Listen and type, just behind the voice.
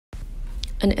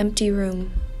An empty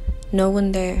room, no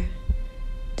one there.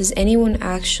 Does anyone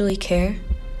actually care?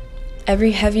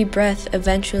 Every heavy breath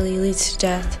eventually leads to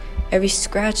death. Every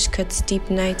scratch cuts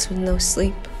deep nights with no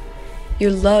sleep.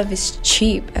 Your love is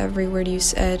cheap, every word you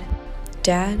said.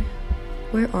 Dad,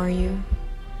 where are you?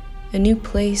 A new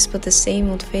place, but the same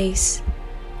old face.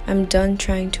 I'm done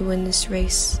trying to win this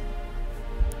race.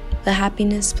 The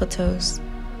happiness plateaus.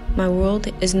 My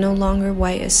world is no longer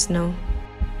white as snow.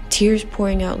 Tears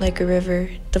pouring out like a river.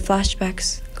 The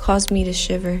flashbacks caused me to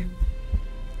shiver.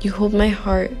 You hold my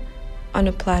heart on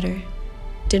a platter.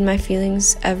 Did my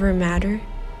feelings ever matter?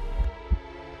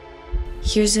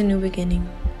 Here's a new beginning.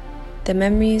 The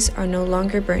memories are no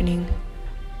longer burning.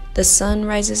 The sun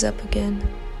rises up again.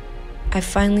 I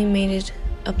finally made it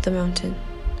up the mountain.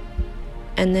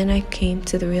 And then I came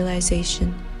to the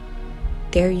realization.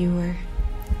 There you were.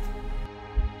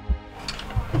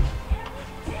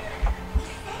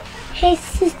 Hey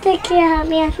sister, can you help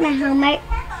me with my homework?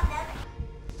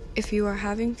 If you are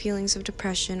having feelings of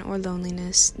depression or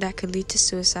loneliness that could lead to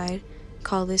suicide,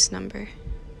 call this number.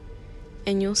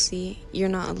 And you'll see you're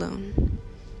not alone.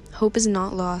 Hope is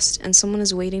not lost, and someone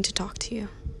is waiting to talk to you.